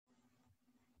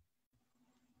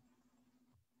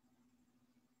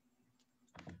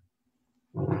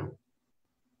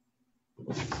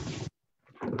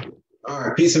All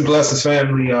right, peace and blessings,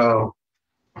 family.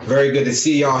 Very good to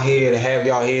see y'all here, to have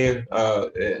y'all here.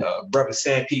 Brother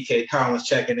Sam PK Collins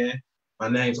checking in. My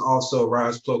name's also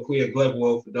Raj Ploquia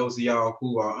Glebwell. For those of y'all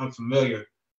who are unfamiliar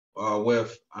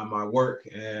with my work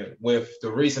and with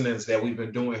the reasonings that we've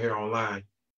been doing here online,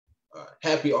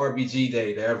 happy RBG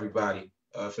Day to everybody.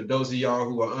 For those of y'all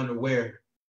who are unaware,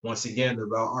 once again,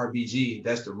 about RBG,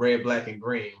 that's the red, black, and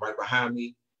green right behind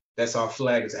me. That's our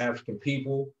flag as African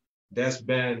people. That's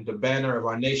been the banner of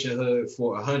our nationhood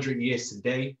for 100 years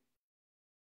today.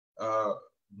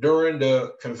 During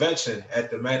the convention at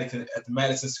the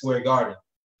Madison Square Garden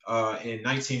in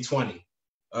 1920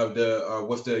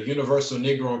 with the Universal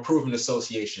Negro Improvement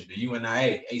Association, the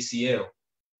UNIA, ACL,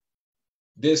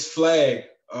 this flag,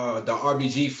 the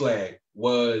RBG flag,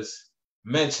 was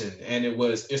mentioned and it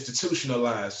was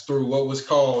institutionalized through what was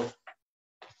called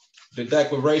the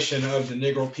Declaration of the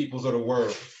Negro Peoples of the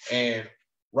World. And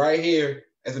right here,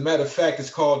 as a matter of fact, it's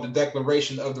called the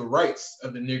Declaration of the Rights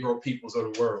of the Negro Peoples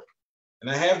of the World. And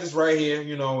I have this right here,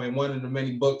 you know, in one of the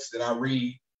many books that I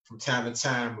read from time to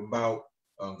time about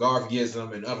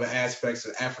Garveyism and other aspects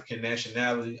of African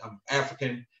nationality,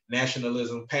 African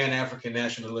nationalism, Pan-African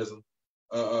nationalism.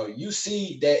 You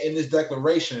see that in this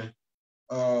declaration,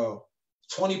 20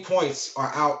 points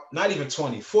are out, not even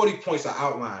 20, 40 points are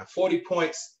outlined, 40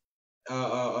 points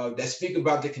that speak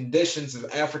about the conditions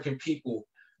of African people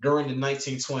during the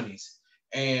 1920s.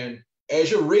 And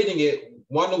as you're reading it,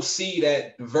 one will see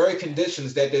that the very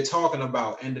conditions that they're talking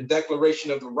about and the Declaration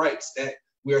of the Rights that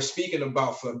we are speaking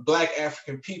about for Black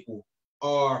African people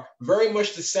are very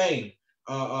much the same,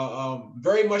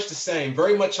 very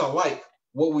much alike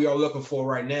what we are looking for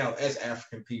right now as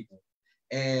African people.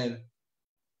 And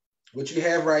what you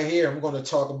have right here, I'm going to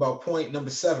talk about point number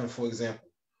 7, for example.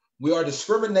 We are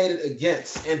discriminated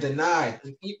against and denied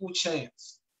an equal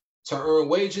chance to earn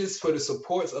wages for the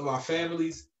supports of our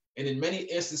families, and in many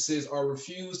instances are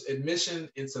refused admission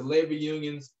into labor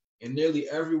unions, and nearly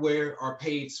everywhere are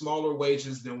paid smaller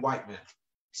wages than white men.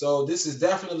 So this is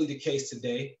definitely the case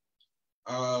today.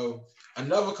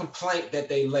 Another complaint that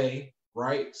they lay,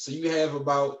 right? So you have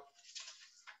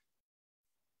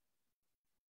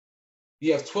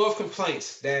 12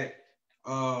 complaints that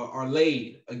are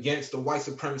laid against the white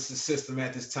supremacist system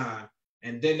at this time.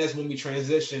 And then that's when we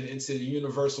transition into the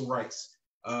universal rights,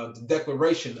 the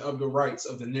Declaration of the Rights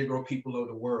of the Negro People of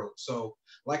the World. So,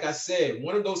 like I said,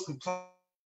 one of those complaints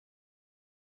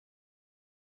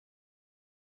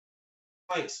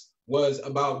was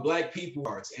about Black people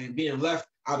and being left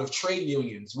out of trade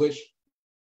unions, which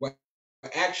were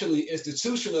actually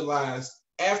institutionalized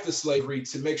after slavery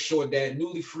to make sure that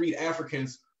newly freed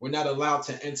Africans were not allowed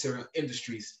to enter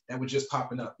industries that were just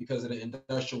popping up because of the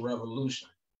Industrial Revolution.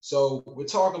 So we're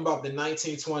talking about the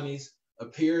 1920s, a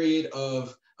period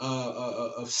of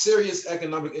serious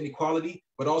economic inequality,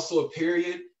 but also a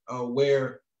period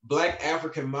where Black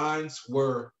African minds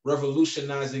were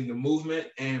revolutionizing the movement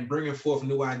and bringing forth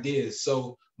new ideas.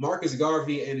 So Marcus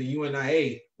Garvey and the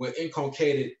UNIA were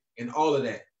inculcated in all of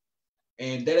that.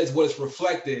 And that is what is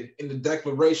reflected in the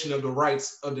Declaration of the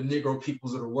Rights of the Negro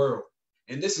Peoples of the World.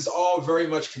 And this is all very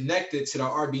much connected to the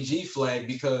RBG flag,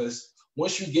 because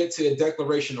once you get to the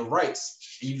Declaration of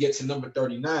Rights and you get to number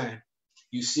 39,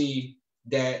 you see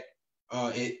that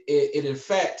it in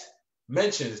fact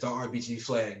mentions the RBG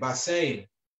flag by saying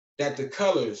that the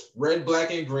colors, red, black,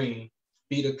 and green,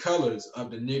 be the colors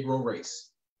of the Negro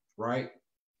race, right?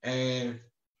 And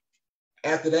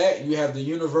after that, you have the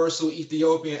Universal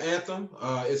Ethiopian Anthem.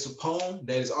 It's a poem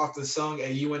that is often sung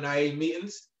at UNIA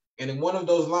meetings. And in one of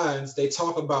those lines, they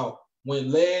talk about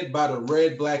when led by the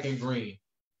red, black, and green.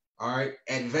 All right,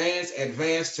 advance,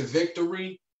 advance to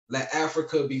victory, let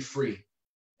Africa be free.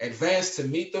 Advance to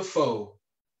meet the foe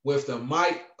with the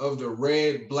might of the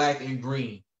red, black, and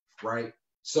green, right?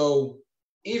 So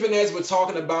even as we're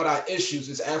talking about our issues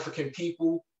as African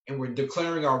people and we're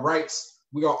declaring our rights,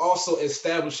 we are also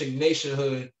establishing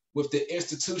nationhood with the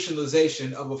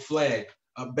institutionalization of a flag,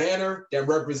 a banner that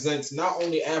represents not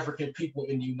only African people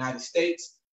in the United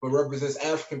States, but represents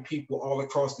African people all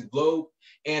across the globe,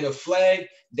 and a flag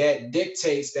that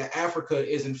dictates that Africa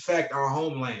is in fact our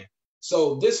homeland.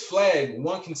 So this flag,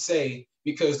 one can say,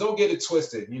 because don't get it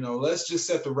twisted, you know, let's just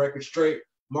set the record straight.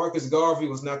 Marcus Garvey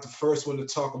was not the first one to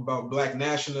talk about Black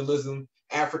nationalism,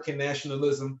 African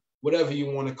nationalism, whatever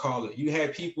you want to call it. You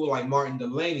had people like Martin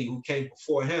Delany who came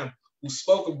before him, who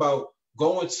spoke about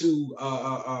going to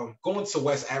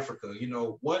West Africa. You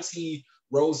know, once he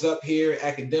rose up here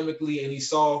academically and he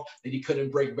saw that he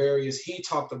couldn't break barriers, he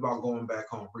talked about going back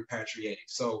home, repatriating.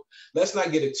 So let's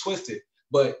not get it twisted.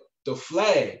 But the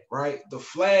flag, right? The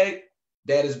flag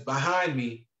that is behind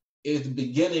me is the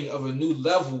beginning of a new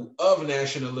level of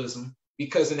nationalism,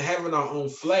 because in having our own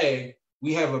flag,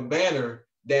 we have a banner,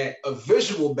 that a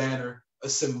visual banner, a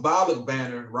symbolic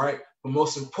banner, right? But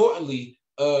most importantly,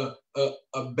 a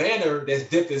banner that's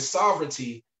dipped in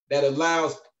sovereignty, that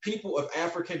allows people of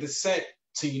African descent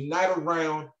to unite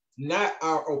around not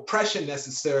our oppression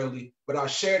necessarily, but our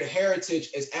shared heritage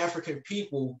as African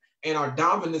people and our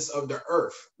dominance of the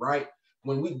earth, right?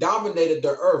 When we dominated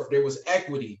the earth, there was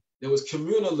equity, there was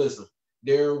communalism,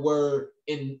 there were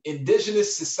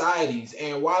indigenous societies.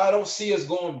 And while I don't see us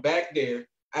going back there,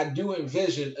 I do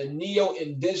envision a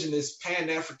neo-indigenous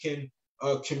Pan-African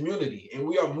community. And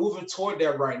we are moving toward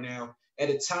that right now at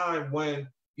a time when,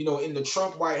 in the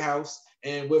Trump White House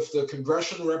and with the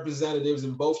congressional representatives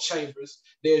in both chambers,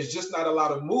 there's just not a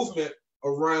lot of movement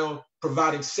around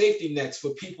providing safety nets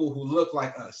for people who look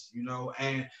like us,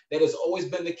 and that has always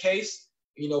been the case,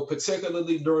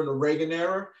 particularly during the Reagan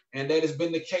era. And that has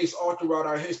been the case all throughout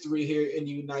our history here in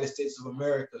the United States of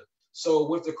America. So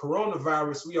with the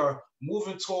coronavirus, we are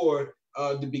moving toward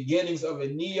the beginnings of a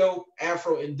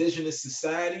neo-Afro-Indigenous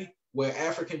society where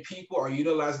African people are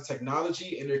utilizing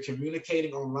technology and they're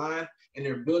communicating online and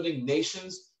they're building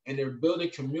nations and they're building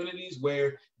communities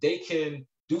where they can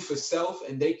do for self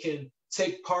and they can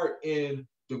take part in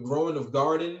the growing of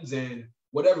gardens and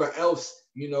whatever else,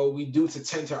 we do to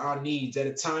tend to our needs at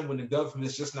a time when the government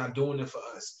is just not doing it for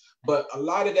us. But a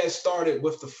lot of that started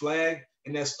with the flag,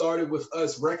 and that started with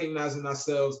us recognizing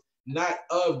ourselves not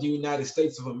of the United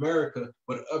States of America,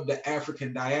 but of the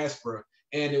African diaspora.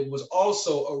 And it was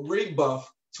also a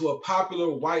rebuff to a popular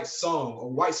white song, a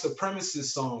white supremacist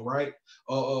song, right?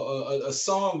 A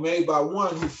song made by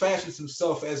one who fashions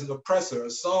himself as an oppressor, a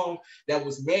song that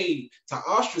was made to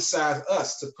ostracize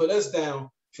us, to put us down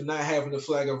for not having a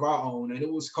flag of our own. And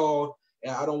it was called,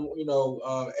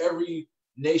 every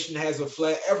nation has a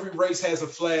flag, every race has a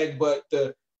flag, but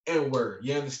the N-word,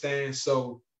 you understand?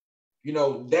 So,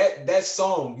 that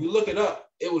song, you look it up,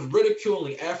 it was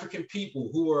ridiculing African people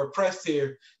who were oppressed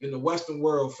here in the Western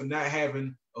world for not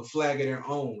having a flag of their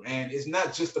own. And it's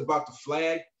not just about the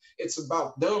flag, it's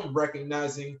about them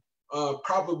recognizing,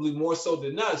 probably more so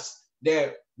than us,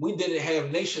 that we didn't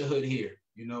have nationhood here.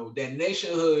 That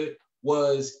nationhood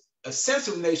was, a sense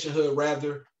of nationhood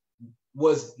rather,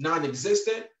 was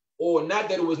non-existent, or not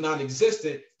that it was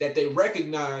non-existent, that they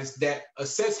recognized that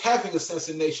having a sense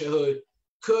of nationhood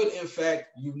could in fact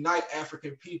unite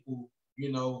African people,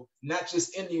 not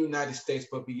just in the United States,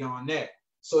 but beyond that.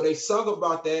 So they sung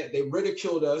about that, they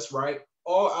ridiculed us, right?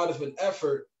 All out of an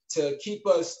effort to keep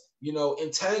us,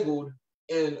 entangled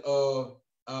in a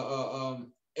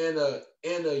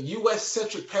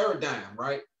US-centric paradigm,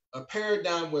 right? A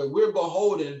paradigm where we're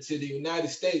beholden to the United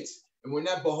States and we're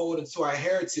not beholden to our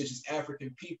heritage as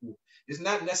African people. It's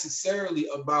not necessarily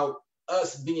about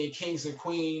us being kings and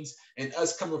queens and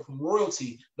us coming from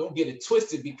royalty. Don't get it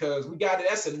twisted, because we got it.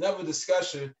 That's another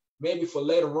discussion maybe for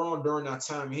later on during our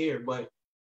time here. But,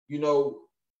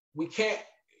 we can't,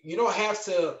 you don't have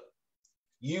to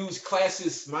use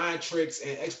classist mind tricks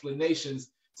and explanations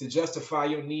to justify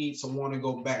your need to want to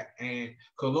go back. And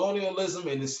colonialism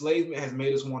and enslavement has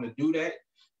made us want to do that.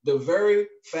 The very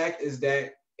fact is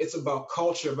that it's about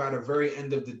culture by the very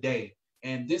end of the day.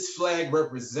 And this flag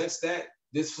represents that.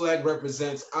 This flag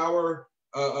represents our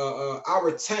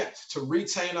attempt to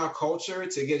retain our culture,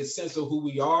 to get a sense of who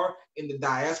we are in the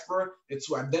diaspora, and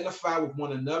to identify with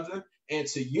one another, and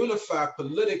to unify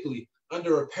politically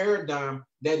under a paradigm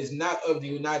that is not of the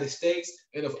United States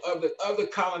and of other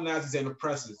colonizers and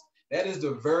oppressors. That is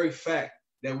the very fact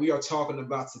that we are talking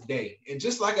about today. And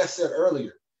just like I said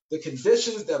earlier, the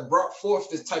conditions that brought forth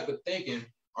this type of thinking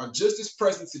are just as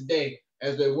present today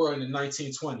as they were in the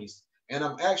 1920s. And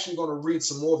I'm actually going to read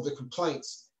some more of the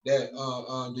complaints that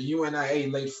the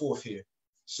UNIA laid forth here.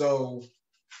 So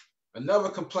another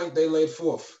complaint they laid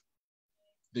forth: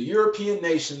 the European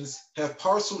nations have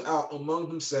parceled out among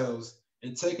themselves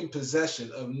and taken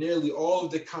possession of nearly all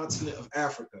of the continent of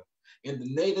Africa, and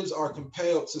the natives are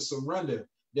compelled to surrender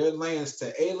their lands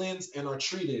to aliens and are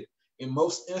treated in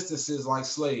most instances like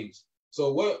slaves.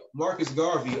 So what Marcus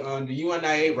Garvey, the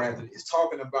UNIA rather, is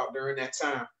talking about during that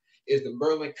time is the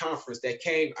Berlin Conference that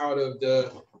came out of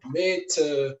the mid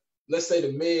second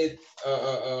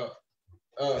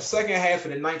half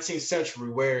of the 19th century,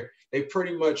 where they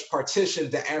pretty much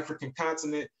partitioned the African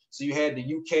continent. So you had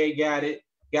the UK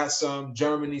got some,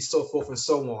 Germany, so forth and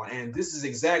so on. And this is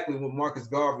exactly what Marcus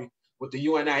Garvey, what the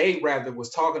UNIA rather,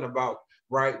 was talking about,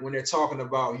 right? When they're talking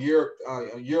about Europe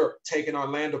taking our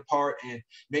land apart and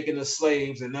making us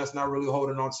slaves and us not really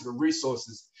holding on to the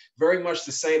resources. Very much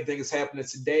the same thing is happening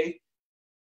today.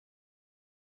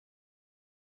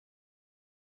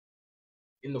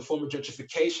 in the form of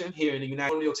gentrification here in the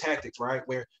United States, tactics, right?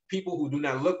 Where people who do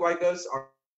not look like us are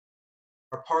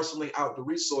parceling out the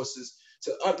resources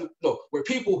to other, no, where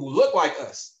people who look like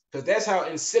us, because that's how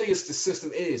insidious the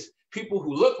system is. People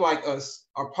who look like us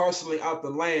are parceling out the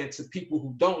land to people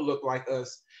who don't look like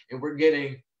us, and we're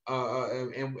getting,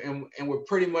 and we're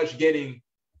pretty much getting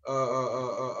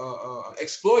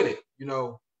exploited, you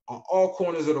know, on all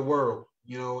corners of the world,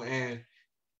 you know, and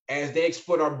as they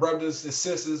exploit our brothers and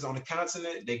sisters on the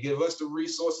continent, they give us the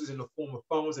resources in the form of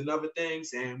phones and other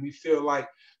things, and we feel like,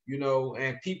 you know,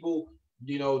 and people,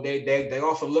 you know, they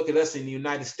often look at us in the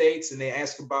United States and they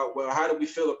ask about, well, how do we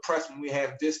feel oppressed when we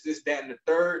have this, that, and the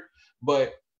third?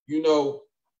 But, you know,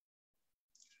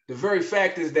 the very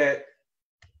fact is that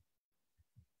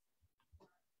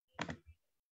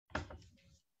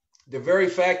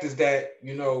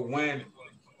you know, when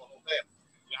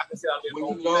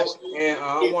you know, and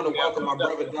I want to welcome my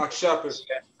brother Doc Shepard.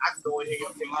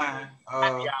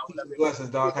 Blessings,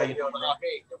 Doc. How you doing, bro?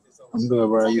 I'm good,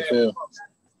 bro. How you feel?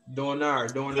 Doing all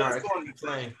right, doing all right. Can't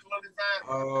complain.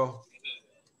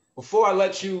 Before I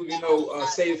let you, you know,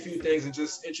 say a few things and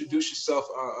just introduce yourself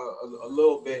a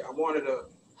little bit, I wanted to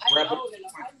wrap up the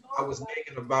point I was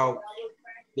making about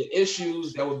the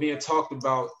issues that were being talked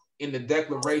about in the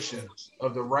Declaration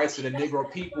of the Rights of the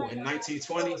Negro People in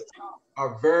 1920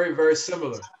 are very, very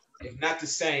similar, if not the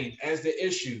same, as the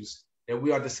issues that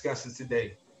we are discussing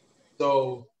today.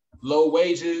 So low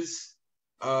wages,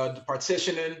 the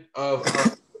partitioning of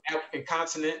the African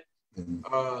continent,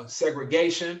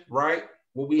 segregation, right?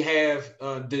 What we have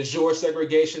de jure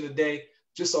segregation today,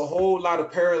 just a whole lot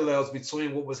of parallels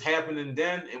between what was happening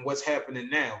then and what's happening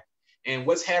now. And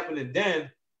what's happening then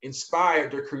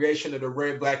inspired the creation of the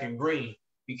red, black, and green,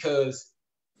 because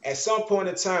at some point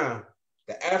in time,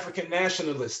 the African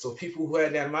nationalists, or people who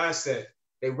had that mindset,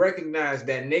 they recognized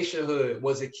that nationhood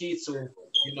was a key to,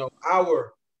 you know,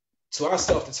 our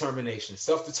self-determination.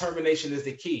 Self-determination is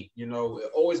the key. You know,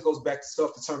 it always goes back to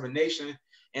self-determination.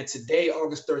 And today,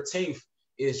 August 13th,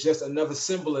 is just another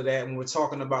symbol of that when we're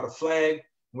talking about a flag,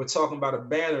 when we're talking about a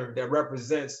banner that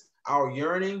represents our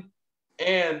yearning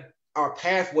and our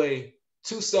pathway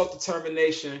to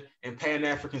self-determination and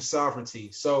Pan-African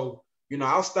sovereignty. So, you know,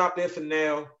 I'll stop there for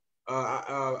now.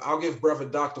 I'll give brother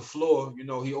Dr. Floor, you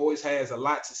know, he always has a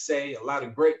lot to say, a lot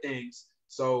of great things.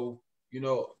 So, you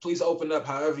know, please open up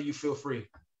however you feel free.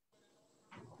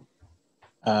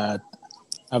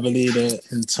 I believe that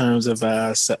in terms of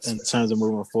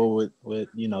moving forward with,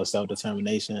 you know,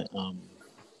 self-determination,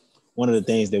 one of the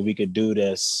things that we could do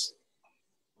that's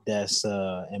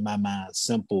in my mind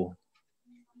simple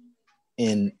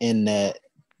in the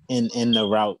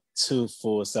route to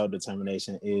full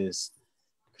self-determination is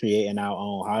creating our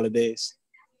own holidays.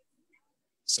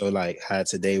 So like how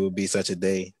today would be such a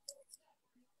day,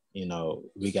 you know,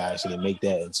 we can actually make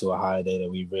that into a holiday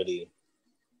that we really,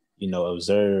 you know,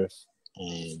 observe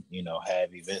and, you know,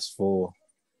 have events for,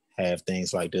 have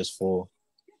things like this for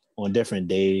on different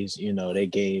days. You know, they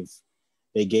gave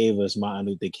us Martin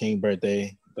Luther King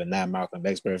birthday, but not Malcolm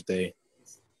X birthday.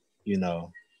 You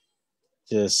know,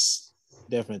 just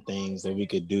different things that we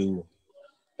could do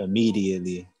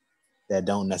immediately that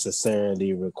don't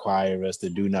necessarily require us to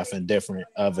do nothing different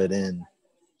other than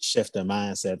shift the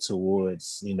mindset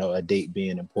towards, you know, a date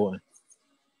being important.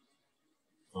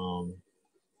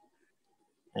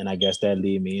 And I guess that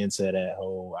lead me into that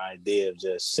whole idea of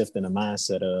just shifting the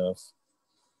mindset of,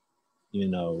 you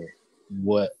know,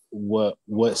 what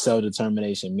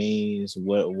self-determination means,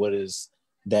 what does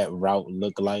that route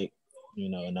look like, you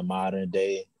know, in the modern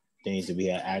day, things that we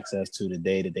had access to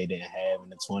today that they didn't have in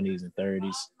the 20s and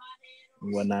 30s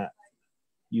and whatnot,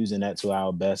 using that to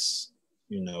our best,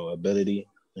 you know, ability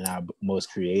and our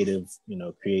most creative, you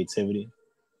know, creativity.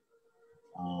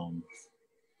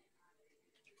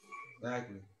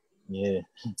 Exactly. Yeah.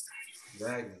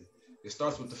 Exactly. It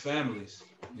starts with the families,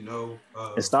 you know.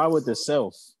 It starts with the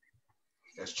self.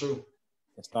 That's true.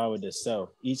 It starts with the self.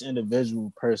 Each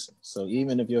individual person. So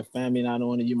even if your family not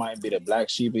on it, you might be the black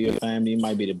sheep of your family, you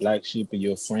might be the black sheep of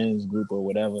your friends group or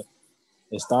whatever.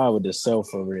 It starts with the self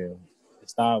for real. It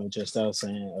starts with yourself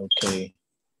saying, okay,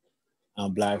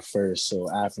 I'm black first, so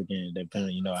African,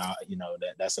 depending, you know,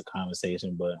 that's a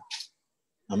conversation, but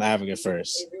I'm African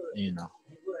first, you know.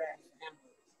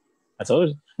 I told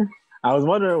you. I was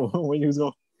wondering when you was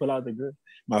gonna pull out the grip.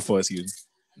 My fault, excuse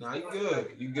me. No, you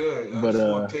good. You good. I but, just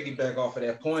want to piggyback off of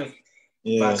that point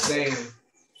by saying,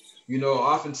 you know,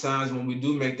 oftentimes when we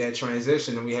do make that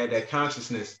transition and we have that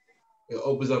consciousness, it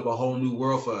opens up a whole new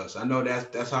world for us. I know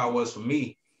that's how it was for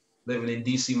me, living in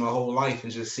DC my whole life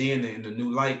and just seeing it in a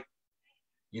new light.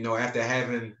 You know, after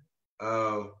having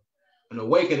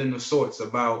awakening of sorts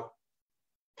about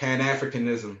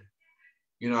Pan-Africanism.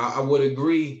 I would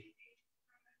agree.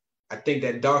 I think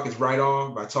that Doc is right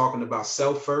on by talking about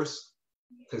self first,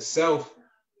 because self,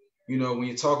 when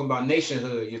you're talking about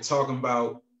nationhood, you're talking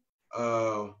about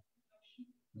the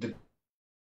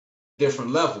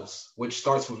different levels, which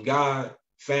starts with God,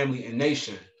 family, and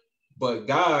nation. But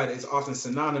God is often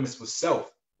synonymous with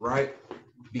self, right?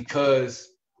 Because,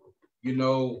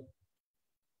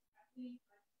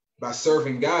 by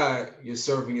serving God, you're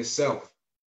serving yourself.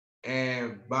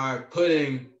 And by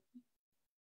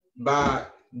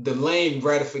delaying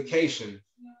gratification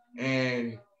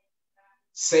and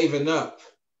saving up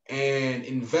and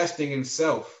investing in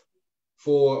self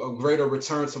for a greater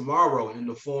return tomorrow in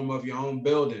the form of your own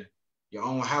building, your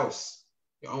own house,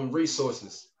 your own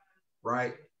resources,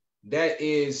 right? That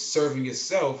is serving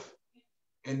yourself.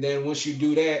 And then once you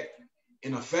do that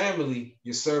in a family,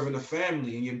 you're serving a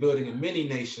family and you're building a mini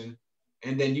nation.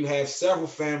 And then you have several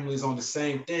families on the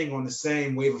same thing, on the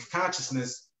same wave of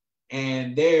consciousness,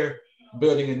 and they're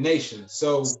building a nation.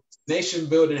 So nation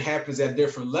building happens at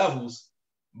different levels,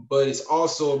 but it's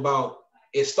also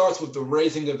it starts with the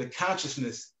raising of the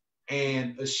consciousness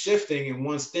and a shifting in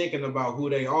one's thinking about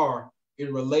who they are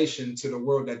in relation to the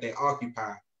world that they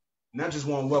occupy. And I just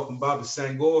want to welcome Baba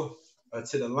Sangor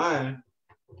to the line.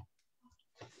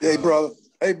 Hey, brother.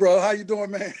 Hey, brother, how you doing,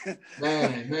 man?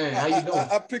 Man, how you doing?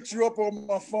 I picked you up on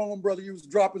my phone, brother. You was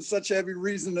dropping such heavy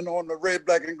reasoning on the red,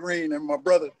 black, and green, and my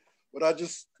brother. But I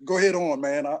just go ahead on,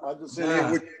 man. I just sit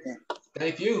here with you.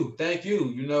 Thank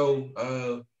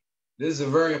you. This is a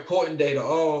very important day to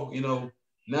all,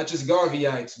 not just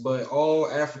Garveyites, but all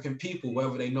African people,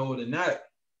 whether they know it or not,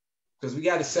 because we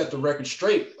got to set the record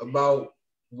straight about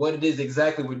what it is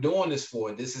exactly we're doing this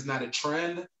for. This is not a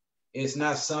trend. It's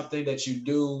not something that you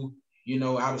do,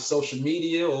 out of social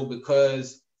media or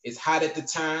because it's hot at the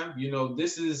time.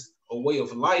 This is a way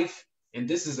of life, and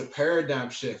this is a paradigm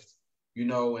shift,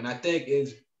 and I think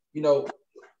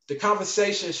the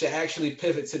conversation should actually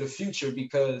pivot to the future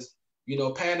because,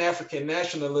 Pan-African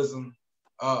nationalism,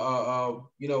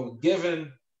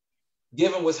 given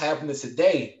what's happening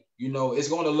today, it's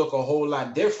going to look a whole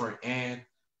lot different. And,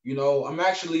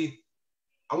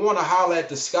 I want to holler at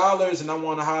the scholars and I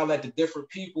want to holler at the different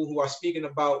people who are speaking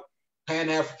about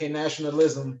Pan-African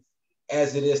nationalism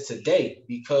as it is today,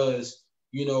 because,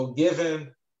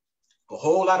 given a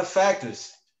whole lot of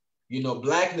factors,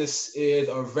 Blackness is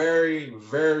a very,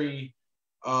 very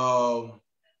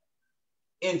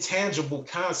intangible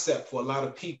concept for a lot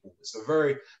of people. It's a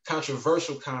very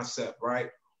controversial concept,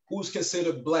 right? Who's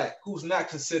considered Black? Who's not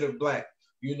considered Black?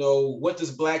 What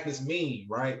does Blackness mean,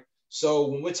 right? So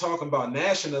when we're talking about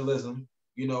nationalism,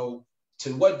 to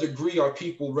what degree are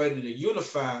people ready to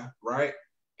unify, right?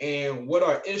 And what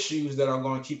are issues that are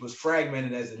going to keep us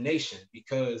fragmented as a nation?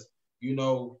 Because, we're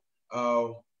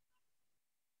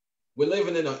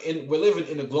living in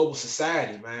a global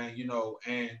society, man,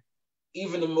 and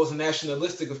even the most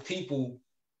nationalistic of people,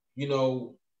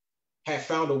 have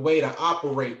found a way to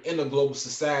operate in a global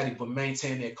society but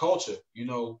maintain their culture.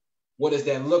 What does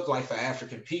that look like for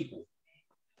African people?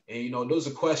 And, those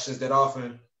are questions that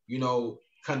often,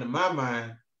 come to my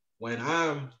mind when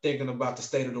I'm thinking about the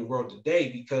state of the world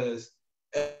today, because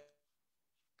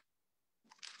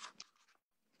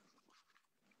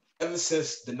ever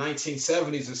since the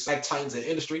 1970s, it's like titans of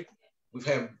industry. We've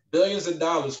had billions of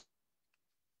dollars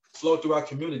flow through our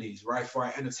communities, right, for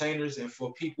our entertainers and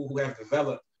for people who have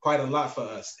developed quite a lot for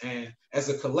us. And as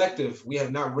a collective, we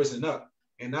have not risen up.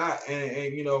 And I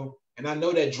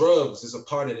know that drugs is a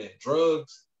part of that.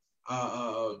 Drugs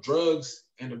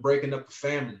and the breaking up of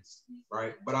families,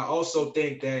 right? But I also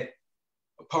think that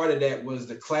a part of that was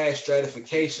the class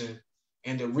stratification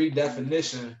and the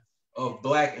redefinition of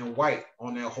Black and white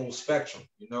on that whole spectrum.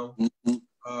 I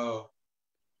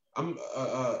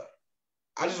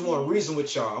just want to reason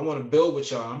with y'all. I want to build with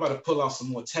y'all. I'm about to pull out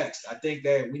some more text. I think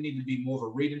that we need to be more of a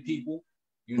reading people,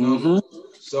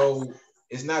 So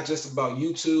it's not just about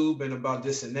YouTube and about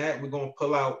this and that. We're going to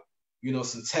pull out,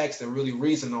 some text and really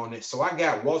reason on it. So I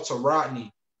got Walter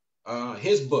Rodney,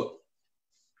 his book,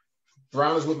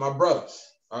 Brothers with My Brothers.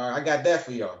 All right, I got that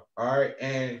for y'all. All right.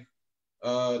 And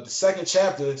the second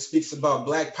chapter speaks about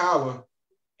Black power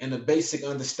and the basic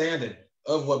understanding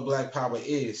of what Black power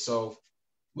is. So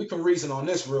we can reason on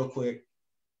this real quick.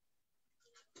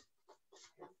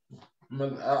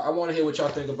 I want to hear what y'all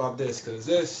think about this, because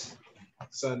this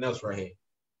something else right here.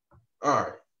 All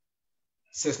right.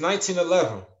 Since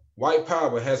 1911, white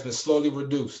power has been slowly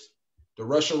reduced. The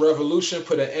Russian Revolution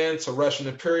put an end to Russian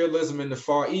imperialism in the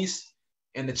Far East,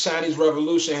 and the Chinese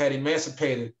Revolution had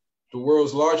emancipated the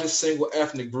world's largest single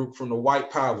ethnic group from the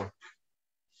white power.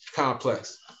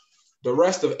 complex. The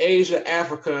rest of Asia,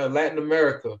 Africa, and Latin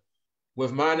America,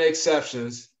 with minor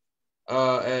exceptions,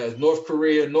 as North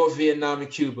Korea, North Vietnam, and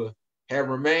Cuba, have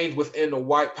remained within the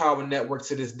white power network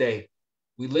to this day.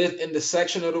 We live in the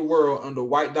section of the world under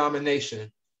white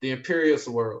domination, the imperialist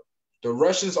world. The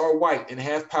Russians are white and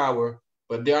have power,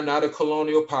 but they are not a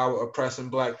colonial power oppressing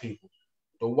Black people.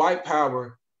 The white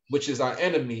power, which is our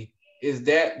enemy, is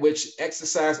that which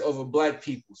exercise over Black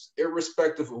peoples,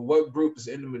 irrespective of what group is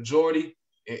in the majority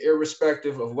and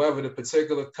irrespective of whether the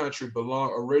particular country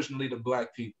belonged originally to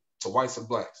Black people, to whites or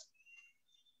Blacks.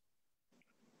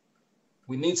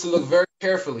 We need to look very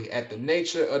carefully at the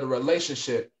nature of the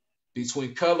relationship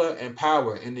between color and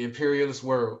power in the imperialist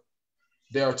world.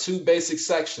 There are two basic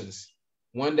sections,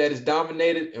 one that is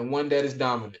dominated and one that is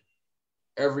dominant.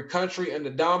 Every country in the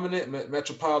dominant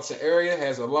metropolitan area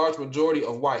has a large majority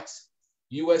of whites,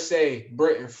 USA,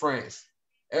 Britain, France.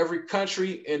 Every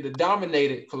country in the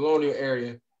dominated colonial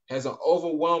area has an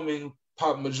overwhelming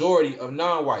majority of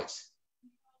non-whites,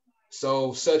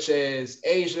 so such as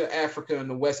Asia, Africa, and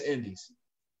the West Indies.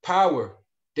 Power,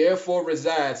 therefore,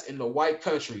 resides in the white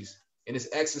countries and is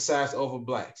exercised over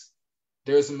Blacks.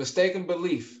 There is a mistaken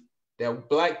belief that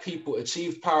Black people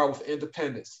achieved power with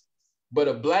independence, but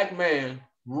a Black man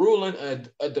ruling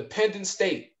a dependent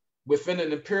state within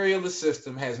an imperialist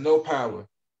system has no power.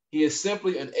 He is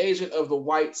simply an agent of the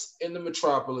whites in the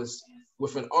metropolis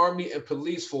with an army and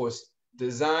police force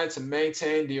designed to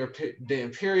maintain the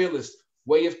imperialist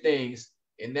way of things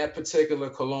in that particular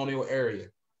colonial area.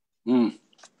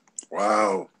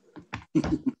 Wow.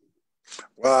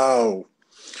 Wow.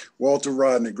 Walter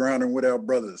Rodney, grounding with our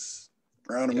brothers,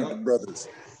 grounding with the brothers.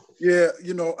 Yeah,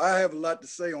 you know, I have a lot to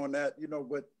say on that, you know,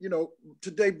 but, you know,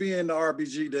 today being the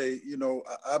RBG day, you know,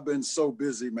 I've been so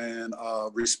busy, man,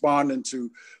 responding to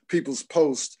people's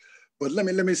posts. But let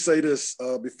me say this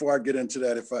before I get into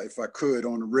that, if I could,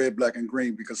 on the red, black, and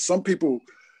green, because some people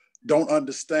don't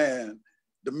understand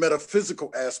the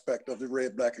metaphysical aspect of the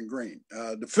red, black, and green.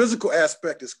 The physical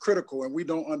aspect is critical, and we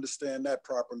don't understand that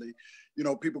properly. You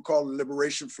know, people call it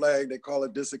liberation flag, they call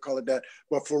it this, they call it that.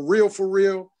 But for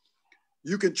real,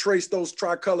 you can trace those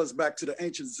tricolors back to the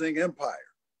ancient Zing Empire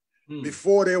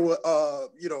before there were,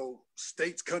 you know,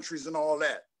 states, countries, and all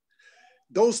that.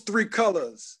 Those three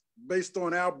colors, based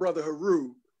on our brother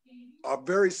Haru, are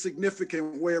very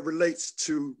significant where it relates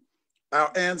to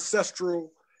our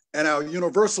ancestral and our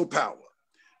universal power.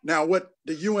 Now, what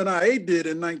the UNIA did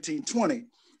in 1920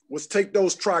 was take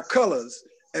those tricolors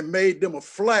and made them a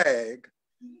flag.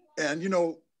 And, you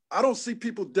know, I don't see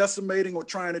people decimating or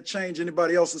trying to change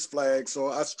anybody else's flag.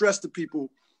 So I stress to people,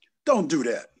 don't do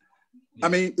that. Yeah. I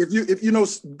mean, if you know,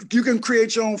 you can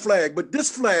create your own flag, but this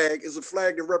flag is a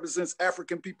flag that represents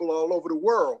African people all over the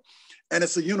world. And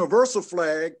it's a universal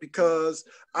flag because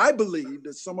I believe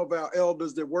that some of our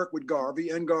elders that work with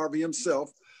Garvey and Garvey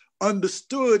himself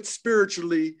understood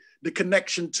spiritually the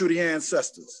connection to the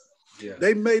ancestors. Yeah.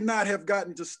 They may not have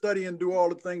gotten to study and do all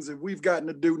the things that we've gotten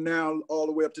to do now all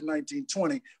the way up to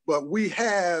 1920, but we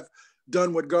have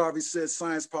done what Garvey said,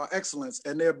 science, power, excellence,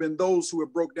 and there have been those who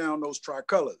have broke down those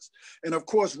tricolors. And of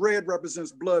course, red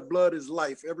represents blood. Blood is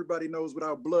life. Everybody knows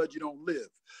without blood, you don't live.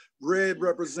 Red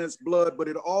represents blood, but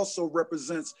it also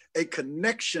represents a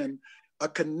connection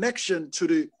to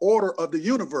the order of the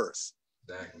universe.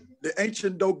 Exactly. The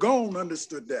ancient Dogon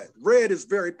understood that. Red is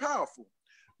very powerful.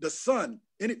 The sun,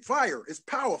 fire is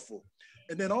powerful.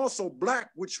 And then also black,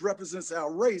 which represents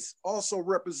our race, also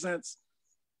represents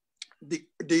the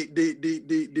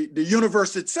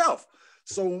universe itself.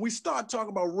 So when we start talking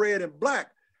about red and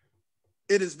black,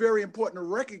 it is very important to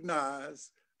recognize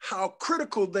how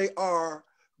critical they are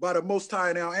by the Most High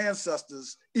and our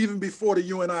ancestors, even before the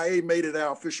UNIA made it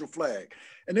our official flag.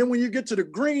 And then when you get to the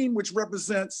green, which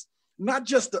represents not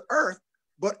just the earth,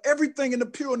 but everything in the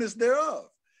pureness thereof.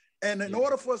 And in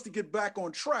order for us to get back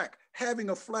on track, having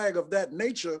a flag of that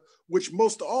nature, which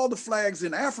most all the flags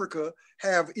in Africa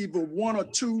have either one or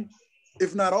two,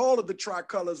 if not all of the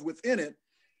tricolors within it,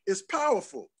 is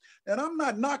powerful. And I'm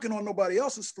not knocking on nobody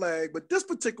else's flag, but this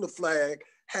particular flag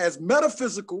has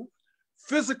metaphysical,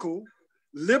 physical,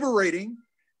 liberating,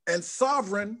 and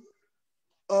sovereign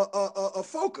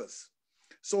focus.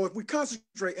 So if we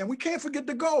concentrate, and we can't forget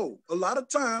the goal. A lot of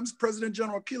times, President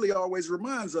General Keeley always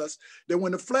reminds us that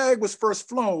when the flag was first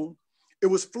flown, it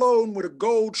was flown with a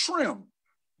gold trim.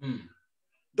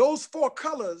 Those four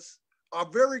colors are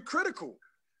very critical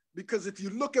because if you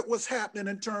look at what's happening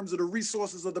in terms of the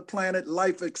resources of the planet,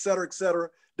 life, et cetera,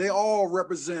 they all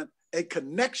represent a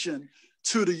connection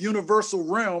to the universal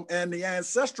realm and the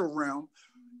ancestral realm.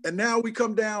 And now we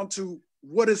come down to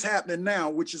what is happening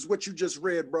now, which is what you just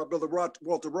read, Brother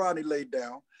Walter Rodney laid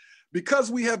down.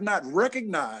 because we have not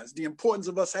recognized the importance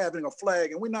of us having a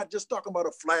flag, and we're not just talking about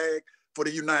a flag for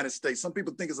the United States. Some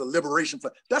people think it's a liberation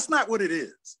flag. That's not what it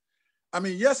is. I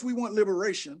mean, yes, we want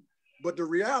liberation, but the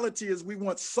reality is we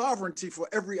want sovereignty for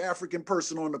every African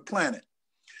person on the planet.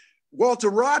 Walter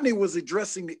Rodney was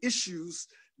addressing the issues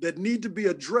that need to be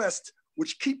addressed,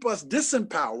 which keep us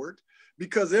disempowered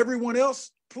because everyone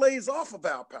else plays off of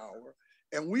our power.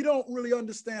 And we don't really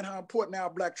understand how important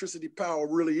our Blacktricity power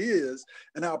really is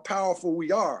and how powerful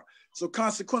we are. So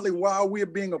consequently, while we're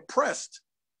being oppressed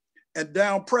and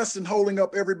down pressed and holding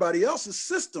up everybody else's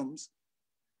systems,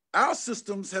 our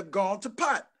systems have gone to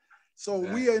pot. So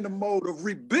we are in the mode of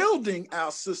rebuilding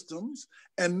our systems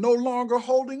and no longer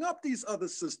holding up these other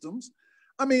systems.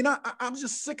 I mean, I'm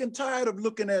just sick and tired of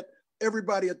looking at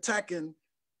everybody attacking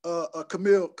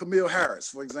Camille Harris,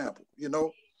 for example, you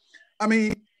know? I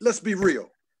mean, let's be real.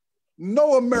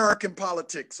 No American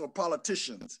politics or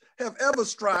politicians have ever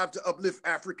strived to uplift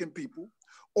African people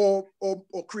or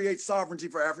create sovereignty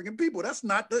for African people. That's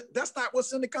not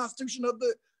what's in the Constitution of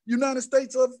the United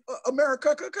States of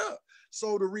America.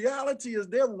 So the reality is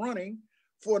they're running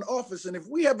for an office. And if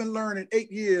we haven't learned in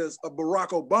 8 years of Barack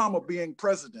Obama being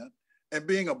president and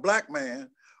being a Black man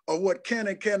of what can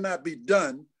and cannot be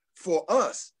done for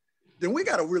us, then we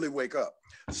got to really wake up.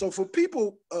 So for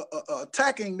people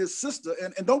attacking this sister,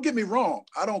 and don't get me wrong,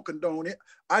 I don't condone it.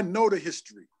 I know the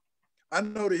history. I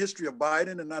know the history of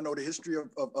Biden and I know the history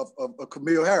of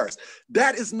Camille Harris.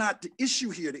 That is not the issue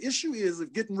here. The issue is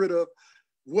of getting rid of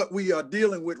what we are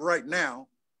dealing with right now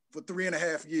for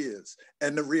 3.5 years.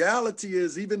 And the reality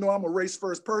is, even though I'm a race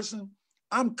first person,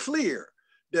 I'm clear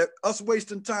that us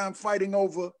wasting time fighting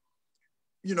over,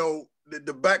 you know,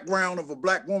 the background of a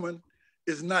Black woman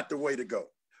is not the way to go.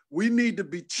 We need to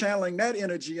be channeling that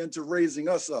energy into raising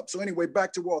us up. So anyway,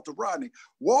 back to Walter Rodney.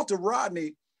 Walter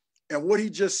Rodney and what he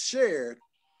just shared.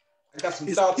 I got some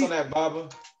thoughts on that, Baba.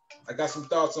 I got some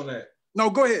thoughts on that. No,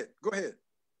 go ahead. Go ahead.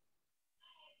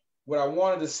 What I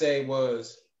wanted to say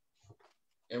was,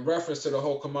 in reference to the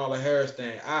whole Kamala Harris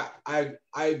thing, I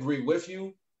agree with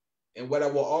you. And what I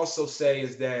will also say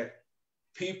is that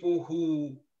people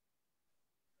who,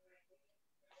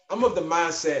 I'm of the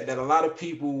mindset that a lot of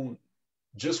people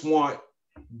just want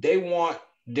their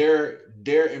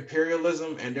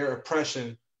imperialism and their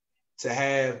oppression to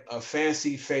have a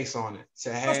fancy face on it,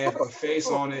 to have a face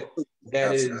on it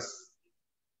that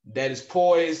is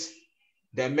poised,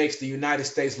 that makes the United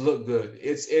States look good.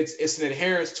 It's an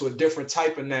adherence to a different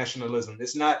type of nationalism.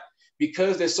 It's not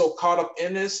because they're so caught up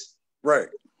in this. Right.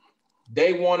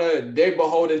 They're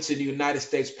beholden to the United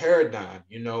States paradigm,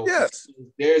 you know. Yes.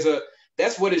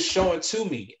 That's what it's showing to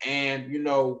me. And, you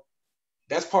know,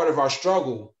 that's part of our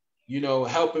struggle, you know,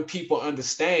 helping people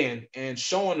understand and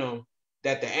showing them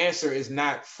that the answer is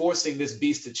not forcing this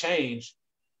beast to change,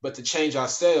 but to change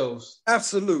ourselves.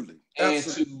 Absolutely. And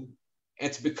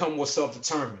to become more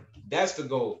self-determined. That's the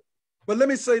goal. But let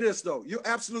me say this, though. You're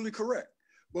absolutely correct.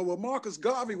 But what Marcus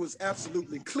Garvey was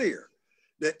absolutely clear,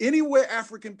 that anywhere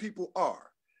African people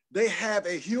are, they have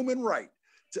a human right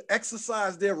to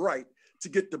exercise their right to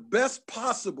get the best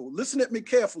possible, listen at me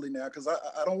carefully now, because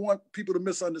I don't want people to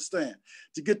misunderstand,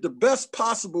 to get the best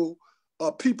possible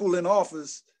people in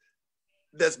office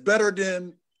that's better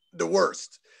than the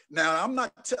worst. Now, I'm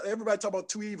not everybody talk about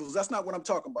two evils. That's not what I'm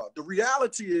talking about. The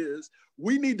reality is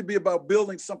we need to be about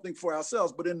building something for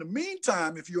ourselves. But in the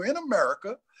meantime, if you're in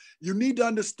America, you need to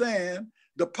understand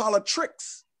the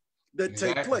politics that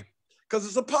take place, because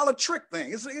it's a politic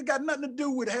thing. It got nothing to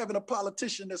do with having a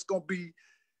politician that's going to be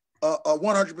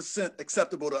 100%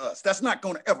 acceptable to us. That's not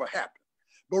going to ever happen.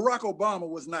 Barack Obama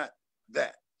was not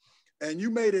that. And you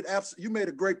made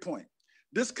a great point.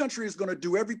 This country is going to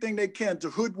do everything they can to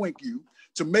hoodwink you,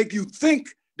 to make you think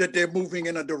that they're moving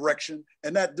in a direction,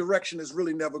 and that direction is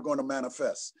really never going to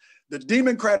manifest. The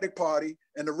Democratic Party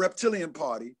and the Reptilian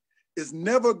Party is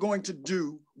never going to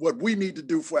do what we need to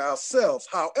do for ourselves.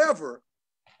 However,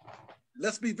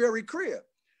 let's be very clear.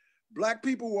 Black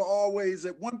people were always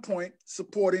at one point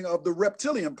supporting of the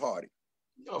Reptilian Party.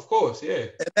 Of course, yeah.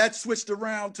 And that switched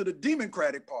around to the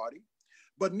Democratic Party.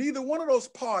 But neither one of those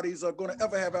parties are going to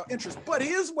ever have our interest. But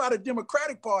here's why the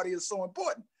Democratic Party is so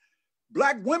important.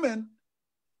 Black women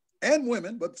and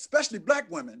women, but especially Black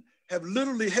women, have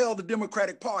literally held the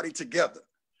Democratic Party together.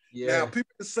 Yeah. Now,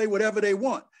 people can say whatever they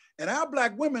want. And our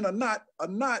Black women are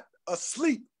not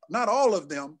asleep, not all of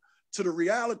them, to the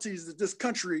realities that this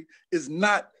country is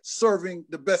not serving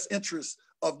the best interests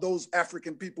of those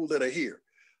African people that are here.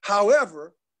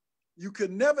 However, you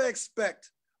could never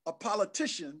expect a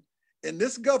politician in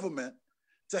this government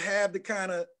to have the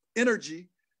kind of energy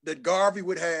that Garvey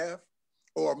would have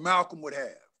or Malcolm would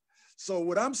have. So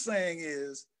what I'm saying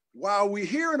is, while we're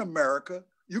here in America,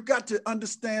 you got to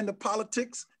understand the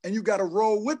politics and you got to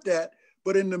roll with that.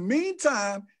 But in the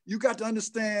meantime, you got to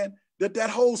understand that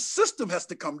that whole system has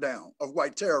to come down of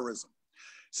white terrorism.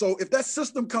 So if that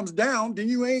system comes down, then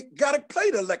you ain't got to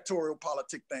play the electoral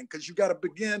politic thing, because you got to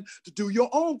begin to do your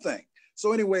own thing.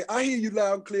 So anyway, I hear you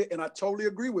loud and clear, and I totally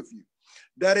agree with you.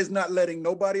 That is not letting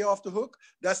nobody off the hook.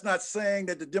 That's not saying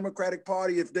that the Democratic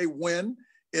Party, if they win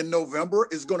in November,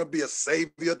 is going to be a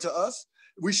savior to us.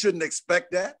 We shouldn't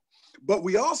expect that. But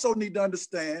we also need to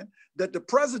understand that the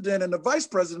president and the vice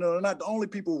president are not the only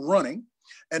people running,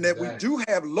 and that we do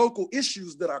have local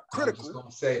issues that are critical. I was just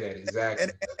going to say that, exactly.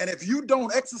 And if you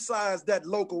don't exercise that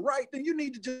local right, then you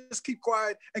need to just keep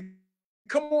quiet and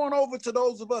come on over to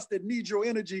those of us that need your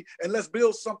energy, and let's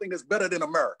build something that's better than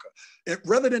America. And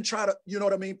rather than try to, you know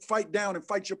what I mean, fight down and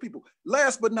fight your people.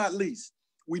 Last but not least,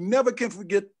 we never can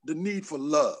forget the need for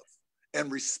love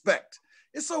and respect.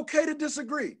 It's okay to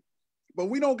disagree, but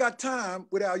we don't got time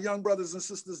with our young brothers and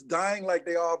sisters dying like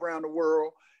they are around the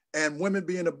world and women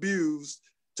being abused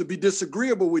to be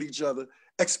disagreeable with each other.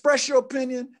 Express your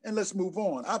opinion and let's move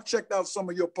on. I've checked out some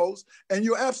of your posts and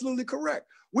you're absolutely correct.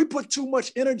 We put too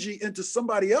much energy into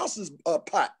somebody else's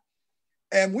pot,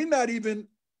 and we're not even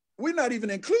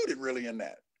included really in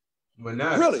that. We're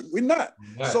not. Really, we're not.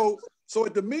 So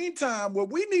at the meantime,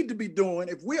 what we need to be doing,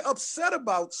 if we're upset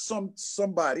about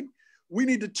somebody, we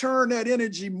need to turn that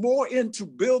energy more into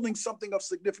building something of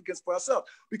significance for ourselves.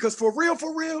 Because for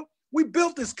real, we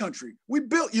built this country. We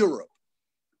built Europe.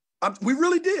 We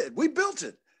really did. We built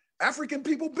it. African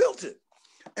people built it.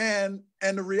 And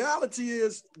the reality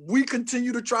is we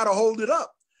continue to try to hold it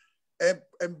up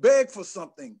and beg for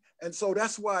something. And so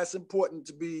that's why it's important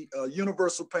to be a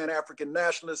universal Pan-African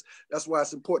nationalist. That's why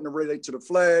it's important to relate to the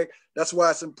flag. That's why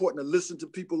it's important to listen to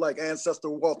people like ancestor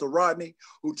Walter Rodney,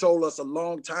 who told us a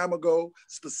long time ago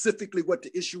specifically what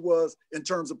the issue was in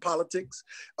terms of politics.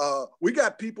 We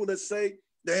got people that say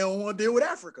they don't want to deal with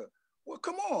Africa. Well,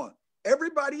 come on.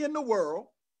 Everybody in the world,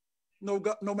 no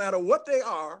matter what they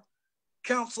are,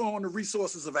 counts on the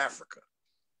resources of Africa.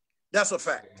 That's a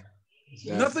fact.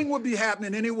 Exactly. Nothing would be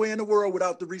happening anywhere in the world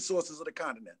without the resources of the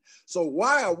continent. So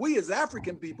why are we as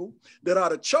African people that are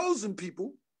the chosen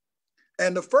people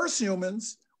and the first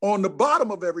humans on the bottom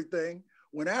of everything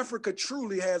when Africa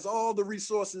truly has all the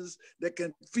resources that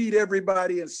can feed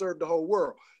everybody and serve the whole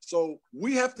world? So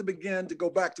we have to begin to go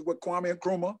back to what Kwame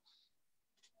Nkrumah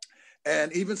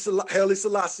and even Haile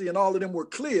Selassie and all of them were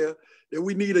clear, that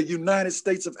we need a United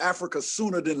States of Africa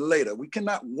sooner than later. We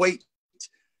cannot wait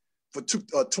for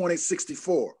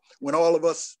 2064 when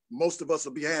most of us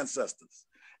will be ancestors,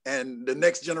 and the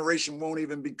next generation won't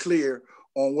even be clear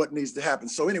on what needs to happen.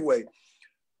 So anyway,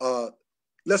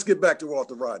 let's get back to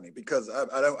Walter Rodney, because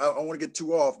I don't want to get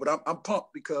too off, but I'm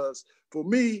pumped because for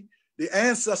me, the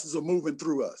ancestors are moving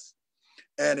through us.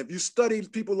 And if you study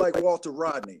people like Walter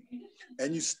Rodney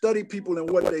and you study people and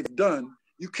what they've done,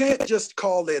 you can't just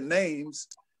call their names.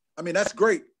 I mean, that's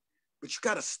great, but you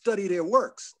got to study their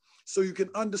works so you can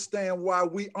understand why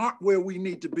we aren't where we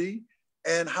need to be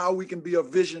and how we can be a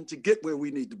vision to get where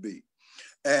we need to be.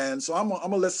 And so I'm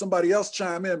gonna let somebody else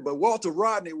chime in, but Walter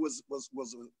Rodney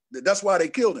that's why they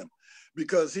killed him,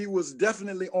 because he was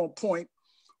definitely on point,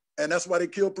 and that's why they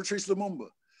killed Patrice Lumumba.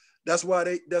 That's why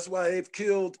they've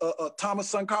killed Thomas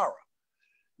Sankara.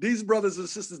 These brothers and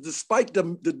sisters, despite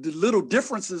the little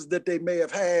differences that they may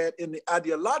have had in the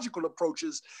ideological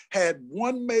approaches, had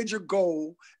one major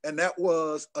goal, and that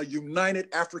was a united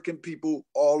African people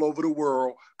all over the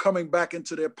world coming back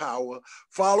into their power,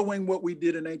 following what we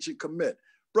did in Ancient Commit.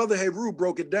 Brother Heru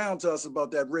broke it down to us about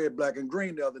that red, black, and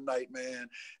green the other night, man.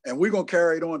 And we're going to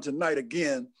carry it on tonight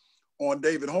again on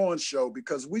David Horn's show,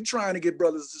 because we're trying to get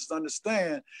brothers to just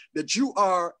understand that you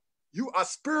are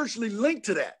spiritually linked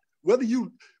to that. Whether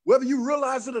you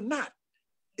realize it or not,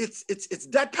 it's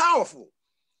that powerful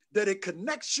that it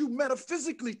connects you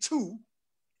metaphysically to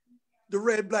the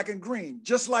red, black, and green.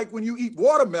 Just like when you eat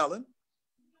watermelon,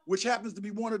 which happens to be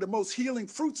one of the most healing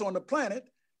fruits on the planet,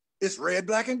 it's red,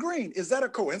 black, and green. Is that a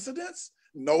coincidence?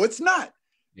 No, it's not.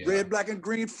 Yeah. Red, black, and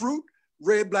green fruit,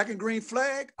 red, black, and green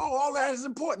flag. Oh, all that is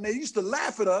important. They used to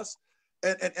laugh at us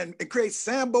and create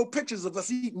Sambo pictures of us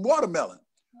eating watermelon.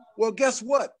 Well, guess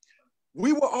what?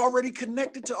 We were already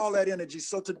connected to all that energy.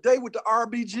 So today with the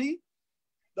RBG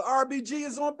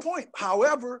is on point.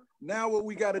 However, now what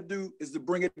we got to do is to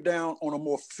bring it down on a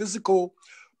more physical,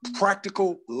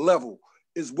 practical level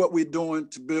is what we're doing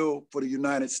to build for the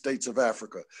United States of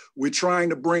Africa. We're trying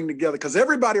to bring together, because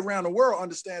everybody around the world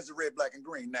understands the red, black, and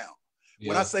green now. Yeah.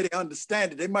 When I say they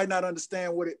understand it, they might not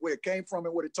understand where it came from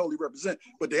and what it totally represents,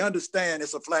 but they understand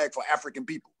it's a flag for African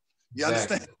people. You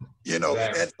Exactly. understand? You know,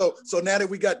 Exactly. and so now that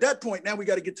we got that point, now we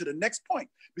got to get to the next point,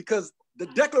 because the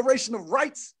Declaration of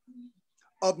Rights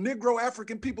of Negro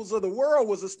African Peoples of the World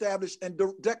was established, and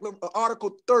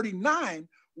Article 39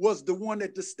 was the one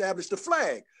that established the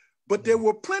flag. But there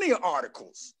were plenty of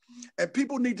articles, and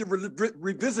people need to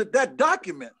revisit that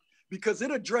document, because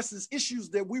it addresses issues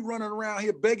that we running around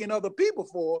here begging other people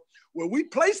for, where we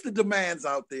place the demands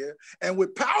out there, and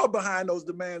with power behind those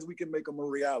demands, we can make them a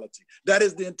reality. That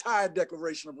is the entire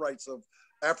Declaration of Rights of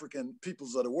African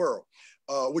Peoples of the World,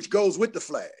 which goes with the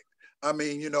flag. I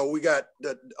mean, you know, we got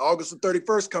the August the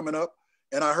 31st coming up,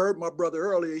 and I heard my brother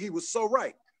earlier, he was so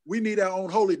right. We need our own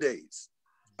holy days.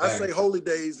 I say holy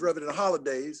days rather than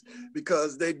holidays,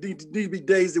 because they need to be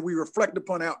days that we reflect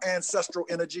upon our ancestral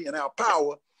energy and our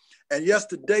power. And yes,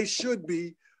 today should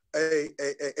be a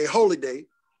holy day,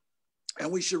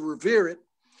 and we should revere it,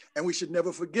 and we should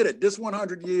never forget it. This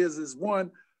 100 years is one,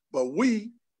 but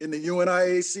we in the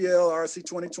UNIACL RC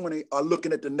 2020 are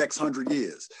looking at the next 100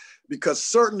 years, because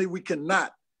certainly we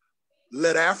cannot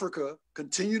let Africa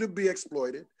continue to be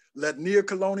exploited, let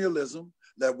neocolonialism,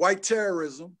 let white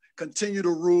terrorism continue to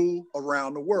rule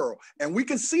around the world. And we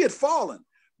can see it falling,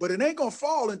 but it ain't gonna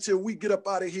fall until we get up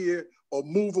out of here or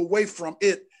move away from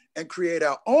it and create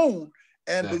our own.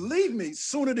 And believe me,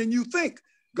 sooner than you think.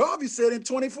 Garvey said in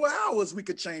 24 hours we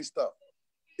could change stuff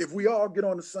if we all get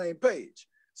on the same page.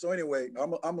 So anyway,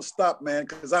 I'm gonna stop, man,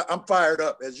 because I'm fired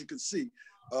up, as you can see.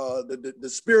 The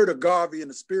spirit of Garvey and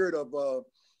the spirit of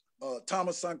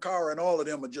Thomas Sankara and all of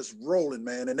them are just rolling,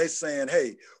 man. And they saying,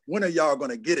 hey, when are y'all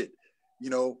gonna get it? You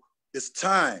know, it's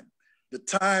time. The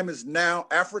time is now.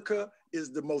 Africa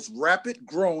is the most rapid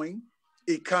growing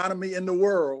economy in the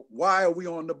world. Why are we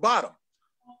on the bottom?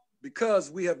 Because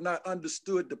we have not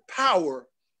understood the power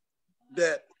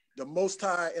that the Most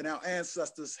High and our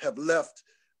ancestors have left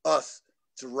us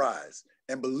to rise.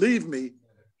 And believe me,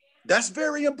 that's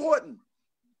very important,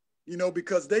 you know,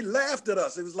 because they laughed at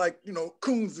us. It was like, you know,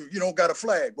 coons, you don't got a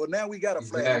flag. Well, now we got a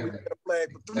flag. Exactly. We got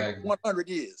a flag for 100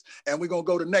 years, and we're going to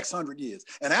go the next 100 years.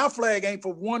 And our flag ain't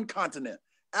for one continent.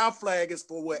 Our flag is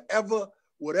for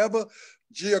whatever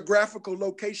geographical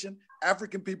location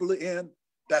African people are in,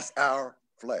 that's our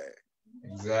flag.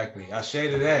 Exactly. I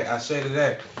shaded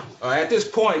that. At this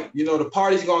point, you know, the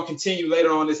party's going to continue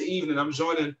later on this evening. I'm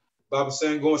joining Baba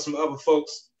Sango and some other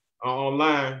folks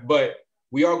online, but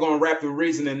we are going to wrap the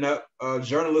reasoning up.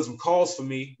 Journalism calls for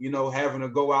me, you know, having to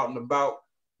go out and about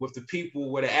with the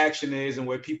people where the action is and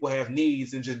where people have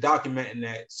needs and just documenting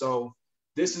that. So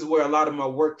this is where a lot of my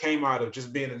work came out of,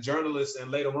 just being a journalist,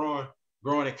 and later on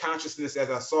growing in consciousness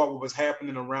as I saw what was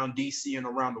happening around DC and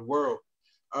around the world.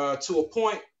 To a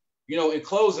point, you know, in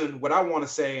closing, what I want to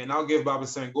say, and I'll give Baba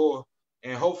Sangor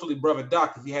and hopefully Brother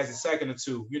Doc, if he has a second or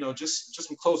two, you know, just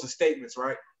some closing statements,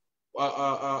 right?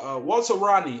 Walter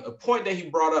Rodney, a point that he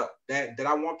brought up that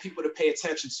I want people to pay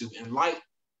attention to in light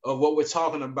of what we're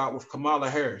talking about with Kamala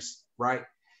Harris, right?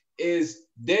 Is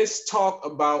this talk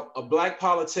about a Black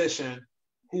politician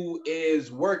who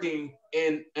is working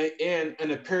in an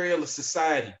imperialist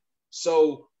society.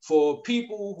 So for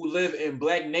people who live in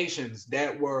Black nations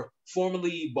that were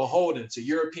formerly beholden to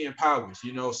European powers,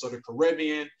 you know, so the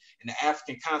Caribbean and the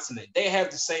African continent, they have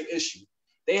the same issue.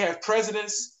 They have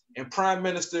presidents and prime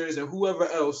ministers and whoever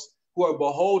else who are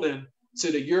beholden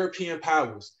to the European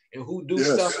powers and who do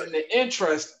stuff in the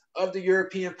interest of the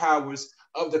European powers,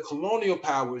 of the colonial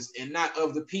powers, and not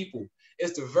of the people.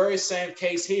 It's the very same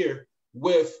case here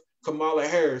with Kamala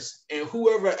Harris and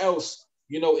whoever else,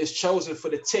 you know, is chosen for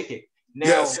the ticket.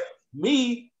 Now,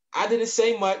 me, I didn't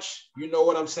say much, you know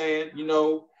what I'm saying, you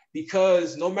know,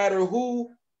 because no matter who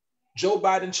Joe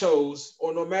Biden chose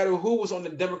or no matter who was on the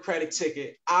Democratic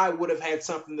ticket, I would have had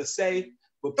something to say.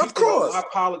 But people know my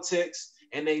politics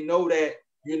and they know that,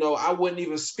 you know, I wouldn't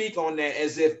even speak on that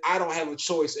as if I don't have a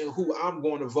choice in who I'm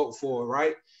going to vote for,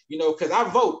 right? You know, because I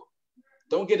vote.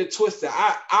 Don't get it twisted.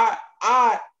 I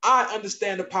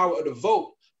understand the power of the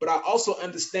vote, but I also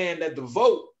understand that the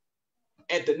vote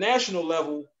at the national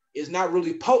level is not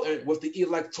really potent with the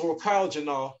electoral college and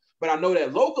all. But I know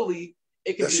that locally,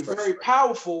 it can be very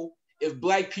powerful if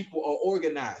Black people are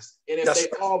organized and if they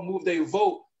all move their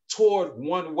vote toward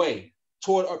one way,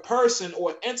 toward a person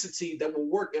or entity that will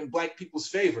work in Black people's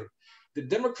favor. The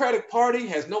Democratic Party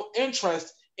has no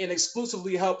interest in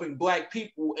exclusively helping Black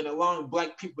people and allowing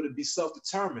Black people to be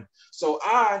self-determined. So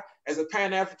I, as a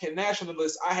Pan-African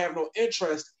nationalist, I have no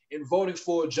interest in voting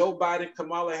for Joe Biden,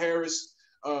 Kamala Harris,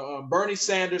 Bernie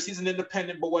Sanders, he's an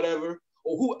independent, but whatever,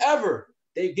 or whoever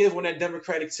they give on that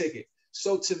Democratic ticket.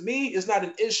 So to me, it's not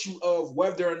an issue of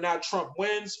whether or not Trump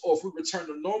wins or if we return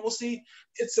to normalcy.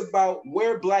 It's about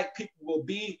where Black people will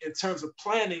be in terms of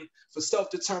planning for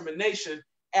self-determination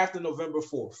after November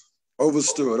 4th.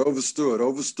 Overstood.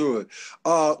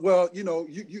 Well,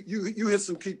 you hit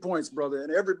some key points, brother,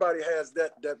 and everybody has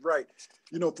that right.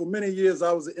 For many years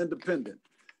I was an independent,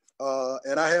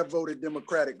 and I have voted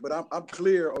Democratic, but I'm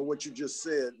clear on what you just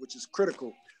said, which is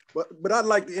critical. But I'd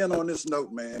like to end on this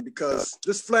note, man, because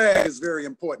this flag is very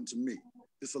important to me.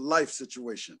 It's a life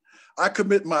situation. I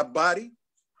commit my body,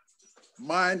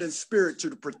 mind, and spirit to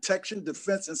the protection,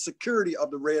 defense, and security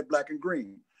of the red, black, and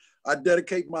green. I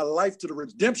dedicate my life to the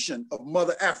redemption of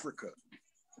Mother Africa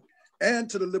and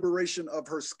to the liberation of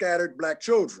her scattered Black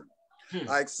children.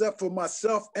 I accept for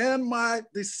myself and my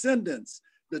descendants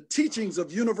the teachings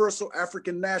of universal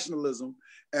African nationalism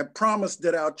and promise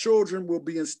that our children will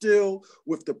be instilled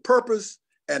with the purpose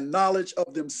and knowledge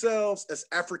of themselves as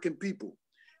African people,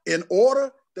 in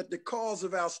order that the cause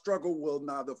of our struggle will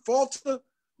neither falter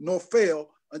nor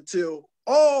fail until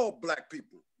all Black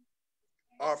people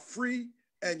are free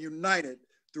and united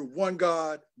through one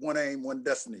God, one aim, one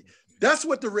destiny. That's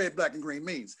what the red, black, and green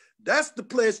means. That's the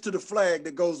pledge to the flag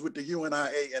that goes with the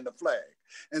UNIA and the flag.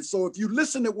 And so if you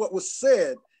listen to what was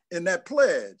said in that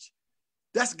pledge,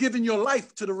 that's giving your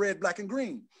life to the red, black, and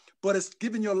green. But it's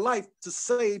giving your life to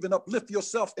save and uplift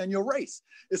yourself and your race.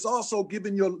 It's also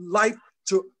giving your life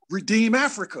to redeem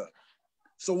Africa.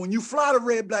 So when you fly the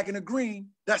red, black, and the green,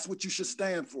 that's what you should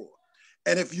stand for.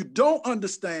 And if you don't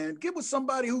understand, get with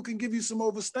somebody who can give you some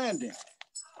understanding.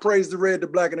 Praise the red, the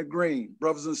black, and the green.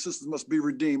 Brothers and sisters must be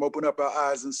redeemed. Open up our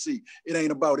eyes and see. It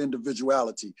ain't about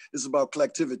individuality. It's about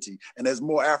collectivity. And there's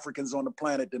more Africans on the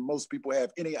planet than most people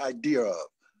have any idea of.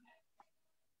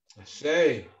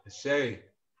 Ashay.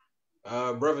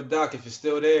 Brother Doc, if you're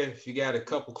still there, if you got a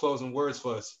couple closing words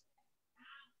for us.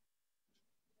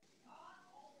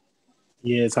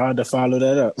 Yeah, it's hard to follow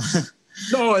that up.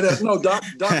 No, Doc,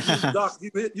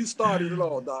 you started it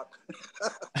all, Doc.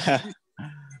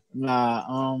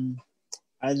 Nah,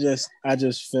 I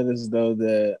just feel as though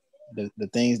the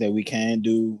things that we can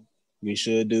do, we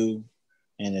should do,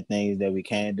 and the things that we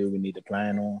can't do, we need to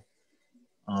plan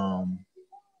on.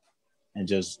 And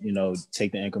just,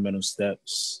 take the incremental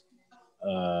steps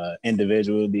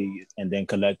individually and then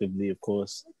collectively, of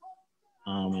course,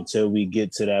 until we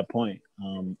get to that point.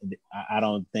 I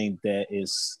don't think that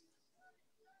it's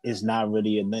not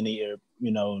really a linear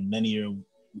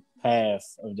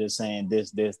path of just saying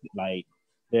this, like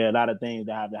there are a lot of things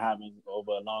that have to happen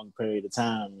over a long period of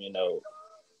time,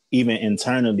 even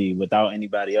internally without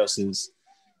anybody else's,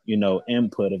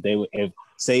 input. If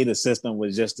say the system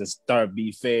was just to start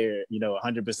be fair,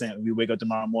 100%, we wake up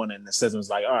tomorrow morning and the system's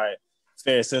like, all right,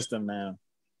 fair system now.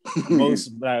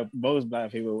 most black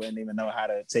people wouldn't even know how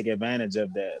to take advantage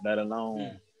of that, let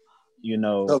alone,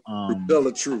 tell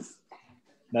the truth.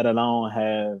 Let alone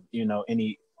have,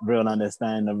 any real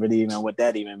understanding of really even what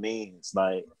that even means,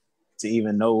 like to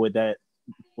even know what that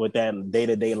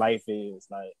day-to-day life is.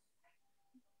 Like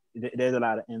there's a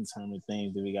lot of internal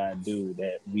things that we gotta do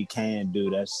that we can do.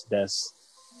 That's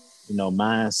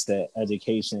mindset,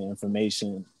 education,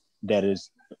 information that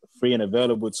is free and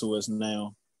available to us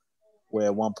now, where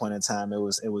at one point in time it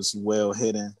was well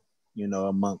hidden,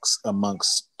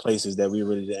 amongst places that we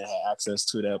really didn't have access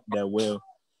to that well.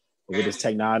 But with this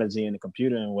technology and the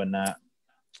computer and whatnot,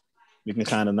 we can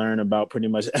kind of learn about pretty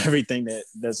much everything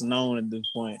that's known at this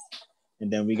point.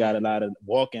 And then we got a lot of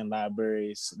walk-in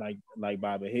libraries like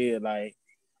Baba here, like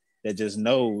that just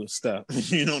know stuff,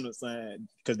 you know what I'm saying?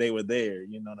 Because they were there,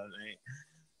 you know what I mean?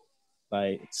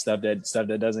 Like stuff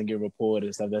that doesn't get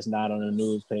reported, stuff that's not on the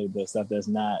newspaper, stuff that's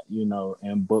not,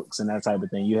 in books and that type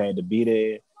of thing. You had to be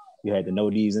there, you had to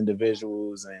know these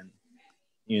individuals, and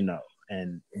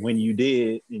and when you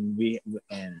did,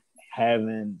 and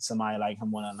having somebody like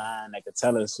him on the line that could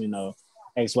tell us,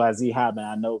 XYZ happened,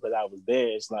 I know because I was there.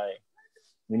 It's like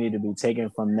we need to be taken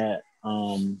from that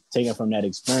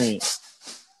experience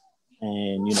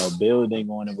and, building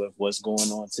on it with what's going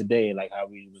on today, like how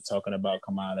we were talking about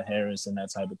Kamala Harris and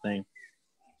that type of thing.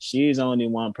 She's only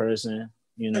one person,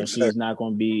 exactly. She's not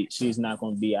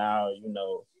going to be our,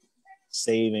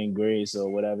 saving grace or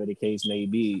whatever the case may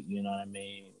be. You know what I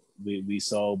mean? We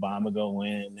saw Obama go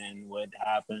in and what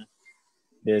happened.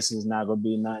 This is not going to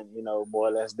be nothing, more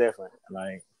or less different.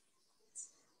 Like,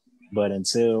 but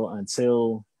until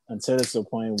it's a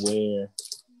point where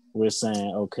we're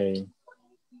saying, okay,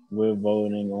 we're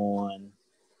voting on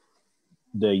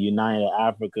the United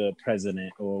Africa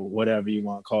president or whatever you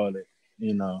want to call it,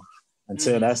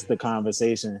 until that's the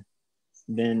conversation,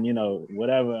 then,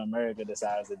 whatever America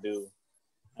decides to do,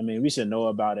 I mean, we should know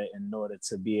about it in order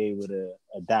to be able to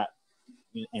adapt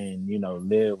and, you know,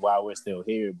 live while we're still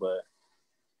here. But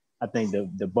I think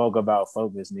the bulk of our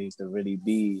focus needs to really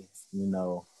be, you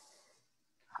know,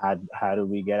 how do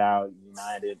we get out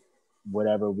united,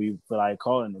 whatever we feel like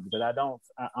calling it. Because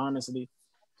I honestly,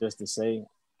 just to say,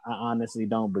 I honestly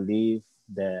don't believe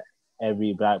that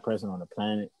every Black person on the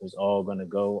planet is all going to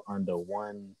go under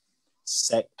one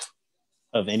sect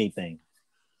of anything.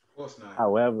 Of course not.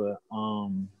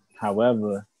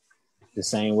 However, the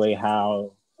same way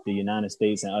how the United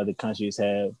States and other countries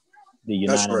have the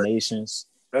United Nations.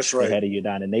 That's right. They had the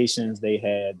United Nations. They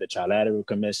had the Trilateral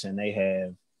Commission. They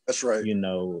have, that's right. You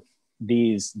know,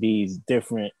 these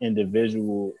different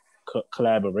individual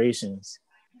collaborations.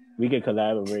 We could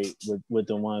collaborate with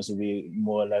the ones that we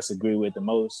more or less agree with the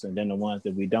most, and then the ones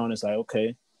that we don't. It's like,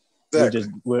 okay,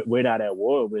 exactly. we're not at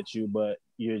war with you, but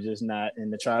you're just not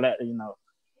in the trilateral, you know.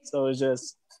 So it's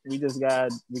just we got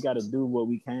to do what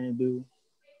we can do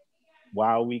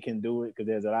while we can do it, because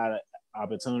there's a lot of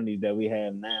opportunities that we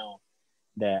have now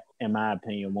that, in my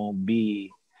opinion, won't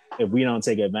be, if we don't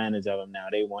take advantage of them now,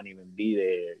 they won't even be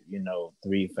there, you know,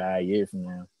 3-5 years from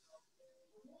now.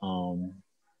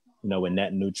 You know, with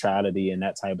net neutrality and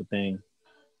that type of thing,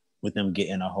 with them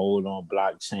getting a hold on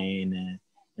blockchain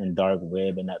and dark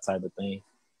web and that type of thing.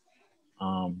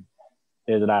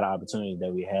 There's a lot of opportunities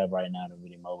that we have right now to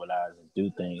really mobilize and do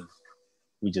things.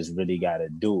 We just really got to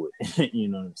do it. You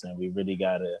know what I'm saying? We really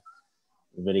got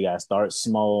to start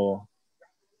small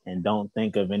and don't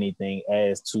think of anything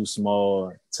as too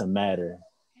small to matter.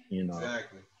 You know,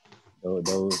 exactly.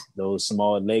 Those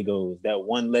small Legos, that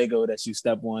one Lego that you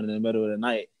step on in the middle of the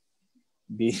night,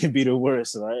 be the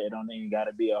worst, right? It don't even got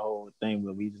to be a whole thing,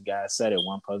 but we just got to set it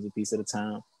one puzzle piece at a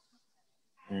time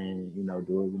and, you know,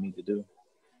 do what we need to do.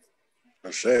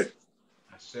 I say.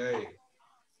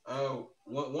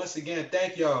 Once again,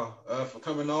 thank y'all for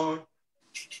coming on.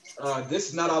 This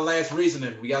is not our last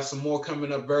reasoning. We got some more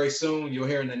coming up very soon. You'll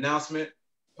hear an announcement,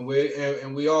 and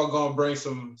we all gonna bring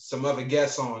some other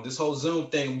guests on. This whole Zoom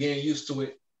thing, I'm getting used to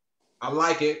it. I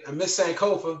like it. I miss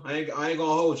Sankofa. I ain't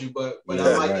gonna hold you, but I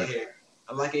like it here.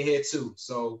 I like it here too.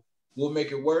 So we'll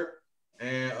make it work,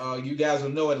 and you guys will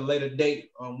know at a later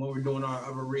date when we're doing our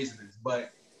other reasonings.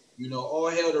 But you know, all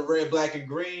hail the red, black, and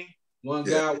green. One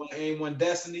God, one aim, one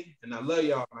destiny. And I love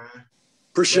y'all, man.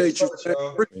 Appreciate you.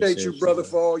 Appreciate you, brother,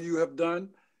 for all you have done.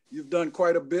 You've done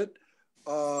quite a bit.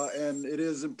 And it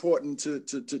is important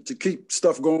to keep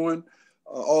stuff going.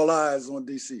 All eyes on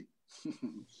DC.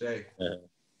 Say.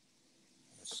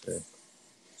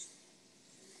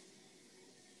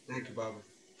 Thank you, Bobby.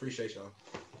 Appreciate y'all.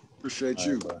 Appreciate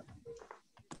you.